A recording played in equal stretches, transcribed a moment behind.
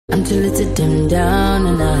until it's a dim down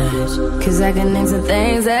a notch. Cause I can name some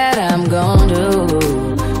things that I'm gon' do.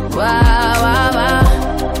 Wow, wow, wow.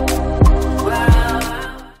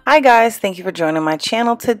 Hi guys, thank you for joining my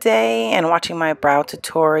channel today and watching my brow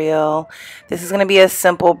tutorial. This is going to be a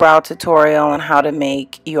simple brow tutorial on how to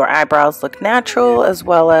make your eyebrows look natural, as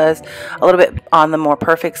well as a little bit on the more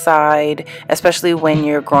perfect side, especially when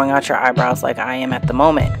you're growing out your eyebrows like I am at the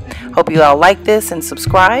moment. Hope you all like this and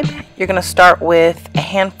subscribe. You're going to start with a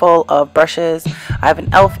handful of brushes. I have an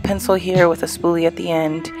e.l.f. pencil here with a spoolie at the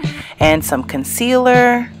end and some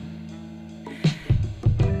concealer.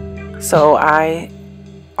 So I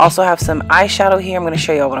also have some eyeshadow here. I'm going to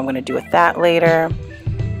show you what I'm going to do with that later.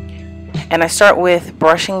 And I start with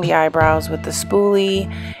brushing the eyebrows with the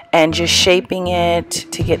spoolie and just shaping it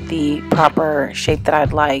to get the proper shape that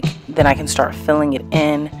I'd like. Then I can start filling it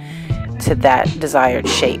in to that desired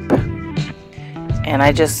shape. And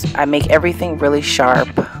I make everything really sharp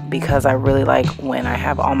because I really like when I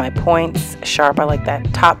have all my points sharp. I like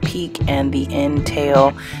that top peak and the end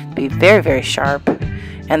tail to be very, very sharp,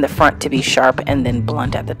 and the front to be sharp and then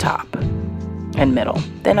blunt at the top and middle.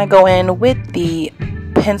 Then I go in with the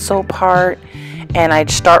pencil part and I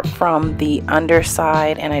start from the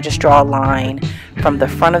underside and I just draw a line from the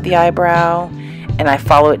front of the eyebrow and I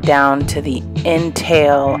follow it down to the end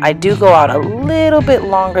tail. I do go out a little bit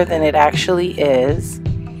longer than it actually is,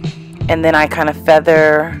 and then I kind of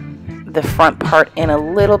feather the front part in a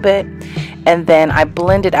little bit, and then I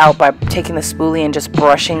blend it out by taking the spoolie and just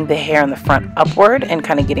brushing the hair in the front upward and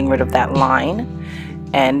kind of getting rid of that line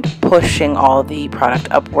and pushing all the product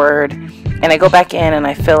upward. And I go back in and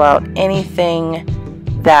I fill out anything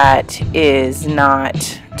that is not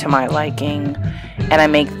to my liking, and I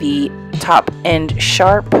make the top end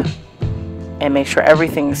sharp and make sure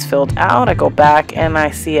everything's filled out. I go back and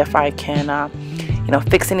I see if I can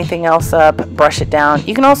fix anything else up, brush it down.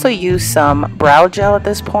 You can also use some brow gel at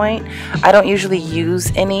this point. I don't usually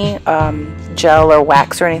use any gel or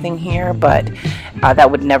wax or anything here, but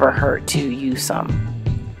that would never hurt to use some.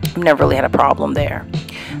 I've never really had a problem there.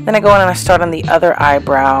 Then I go in and I start on the other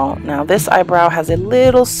eyebrow. Now this eyebrow has a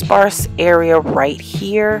little sparse area right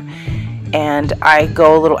here, and I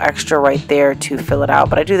go a little extra right there to fill it out,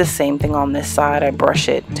 but I do the same thing on this side. I brush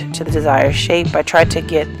it to the desired shape. I try to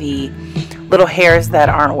get the little hairs that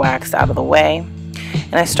aren't waxed out of the way,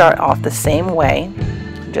 and I start off the same way,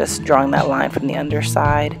 just drawing that line from the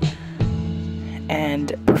underside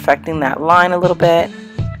and perfecting that line a little bit.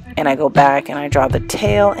 And I go back and I draw the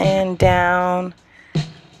tail end down,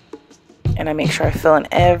 and I make sure I fill in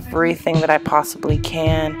everything that I possibly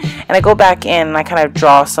can. And I go back in and I kind of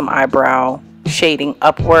draw some eyebrow shading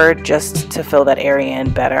upward just to fill that area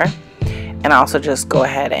in better. And I also just go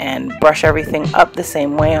ahead and brush everything up the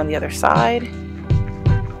same way on the other side.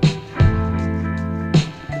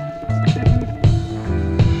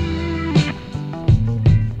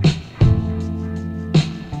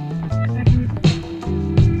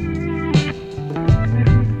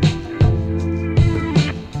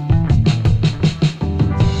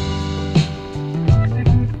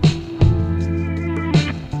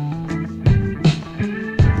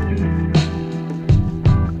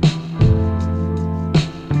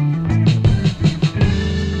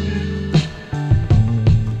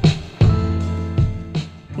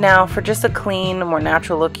 Now for just a clean, more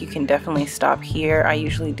natural look, you can definitely stop here. I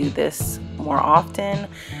usually do this more often,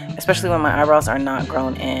 especially when my eyebrows are not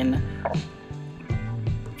grown in.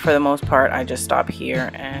 For the most part, I just stop here,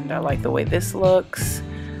 and I like the way this looks.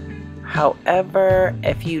 However,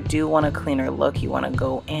 if you do want a cleaner look, you want to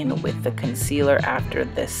go in with the concealer after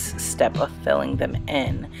this step of filling them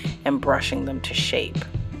in and brushing them to shape.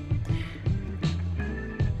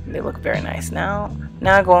 They look very nice now.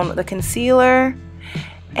 Now I go in with the concealer.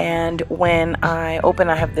 And when I open,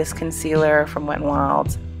 I have this concealer from Wet n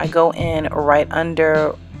Wild. I go in right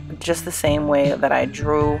under, just the same way that I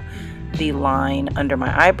drew the line under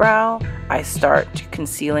my eyebrow. I start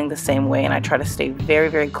concealing the same way, and I try to stay very,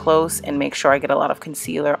 very close and make sure I get a lot of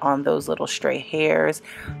concealer on those little stray hairs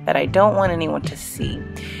that I don't want anyone to see.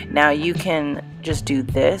 Now you can just do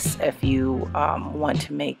this if you want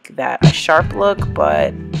to make that a sharp look,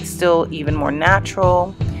 but still even more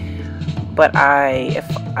natural. But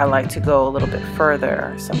I like to go a little bit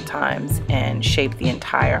further sometimes and shape the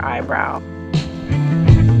entire eyebrow.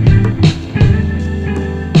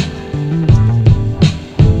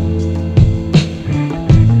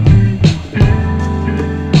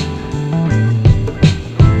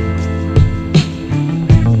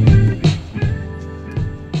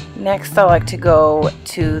 Next, I like to go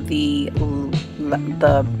to the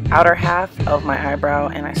outer half of my eyebrow,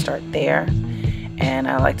 and I start there. and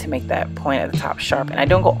I like to make that point at the top sharp, and I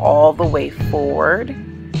don't go all the way forward.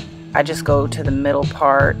 I just go to the middle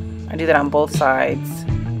part. I do that on both sides,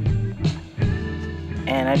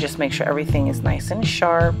 and I just make sure everything is nice and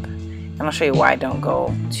sharp. And I'll show you why I don't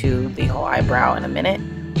go to the whole eyebrow in a minute.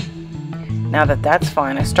 Now that that's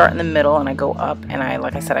fine, I start in the middle and I go up, and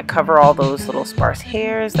like I said, I cover all those little sparse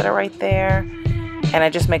hairs that are right there, and I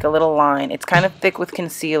just make a little line. It's kind of thick with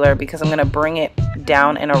concealer because I'm going to bring it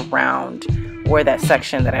down and around where that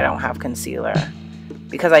section that I don't have concealer,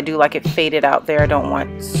 because I do like it faded out there. I don't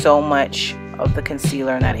want so much of the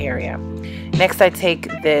concealer in that area. Next, I take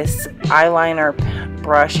this eyeliner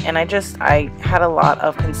brush, and I had a lot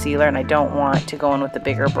of concealer and I don't want to go in with the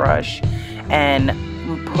bigger brush and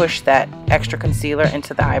push that extra concealer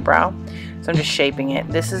into the eyebrow, so I'm just shaping it.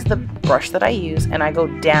 This is the brush that I use, and I go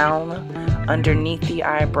down underneath the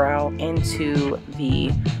eyebrow into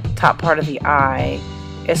the top part of the eye.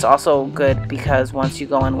 It's also good because once you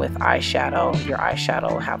go in with eyeshadow, your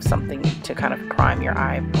eyeshadow will have something to kind of prime your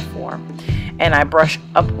eye before. And I brush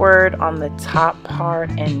upward on the top part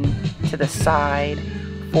and to the side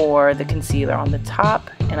for the concealer on the top,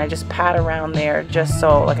 and I just pat around there just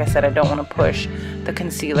so, like I said, I don't want to push the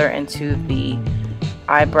concealer into the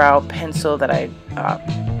eyebrow pencil that I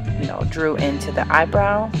drew into the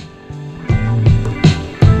eyebrow.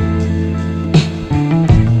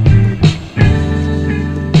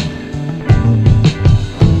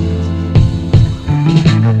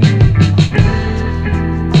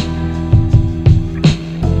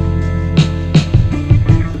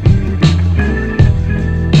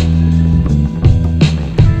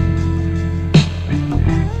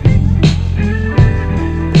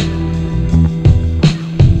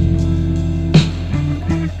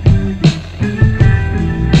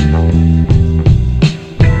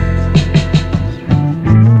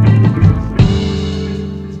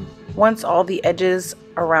 Once all the edges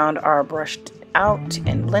around are brushed out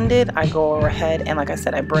and blended, I go ahead and, like I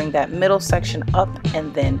said, I bring that middle section up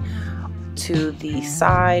and then to the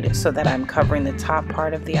side so that I'm covering the top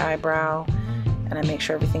part of the eyebrow, and I make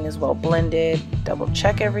sure everything is well blended. Double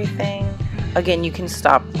check everything. Again, you can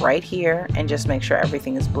stop right here and just make sure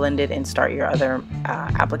everything is blended and start your other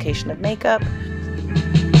application of makeup.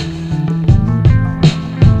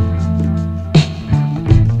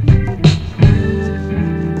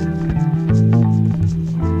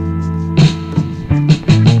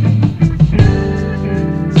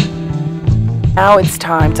 Now it's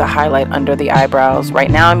time to highlight under the eyebrows. Right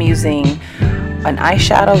now I'm using an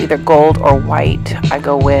eyeshadow, either gold or white. I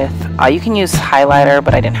go with, you can use highlighter,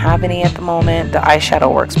 but I didn't have any at the moment. The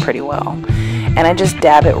eyeshadow works pretty well. And I just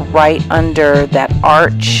dab it right under that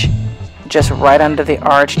arch, just right under the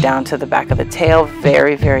arch down to the back of the tail,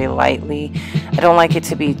 very, very lightly. I don't like it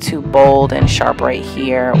to be too bold and sharp right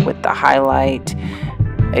here with the highlight.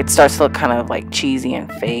 It starts to look kind of like cheesy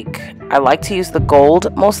and fake. I like to use the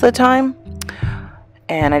gold most of the time.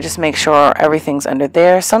 And I just make sure everything's under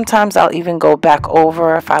there. Sometimes I'll even go back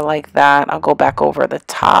over if I like that. I'll go back over the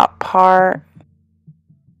top part.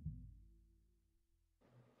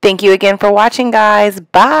 Thank you again for watching, guys.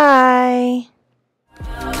 Bye.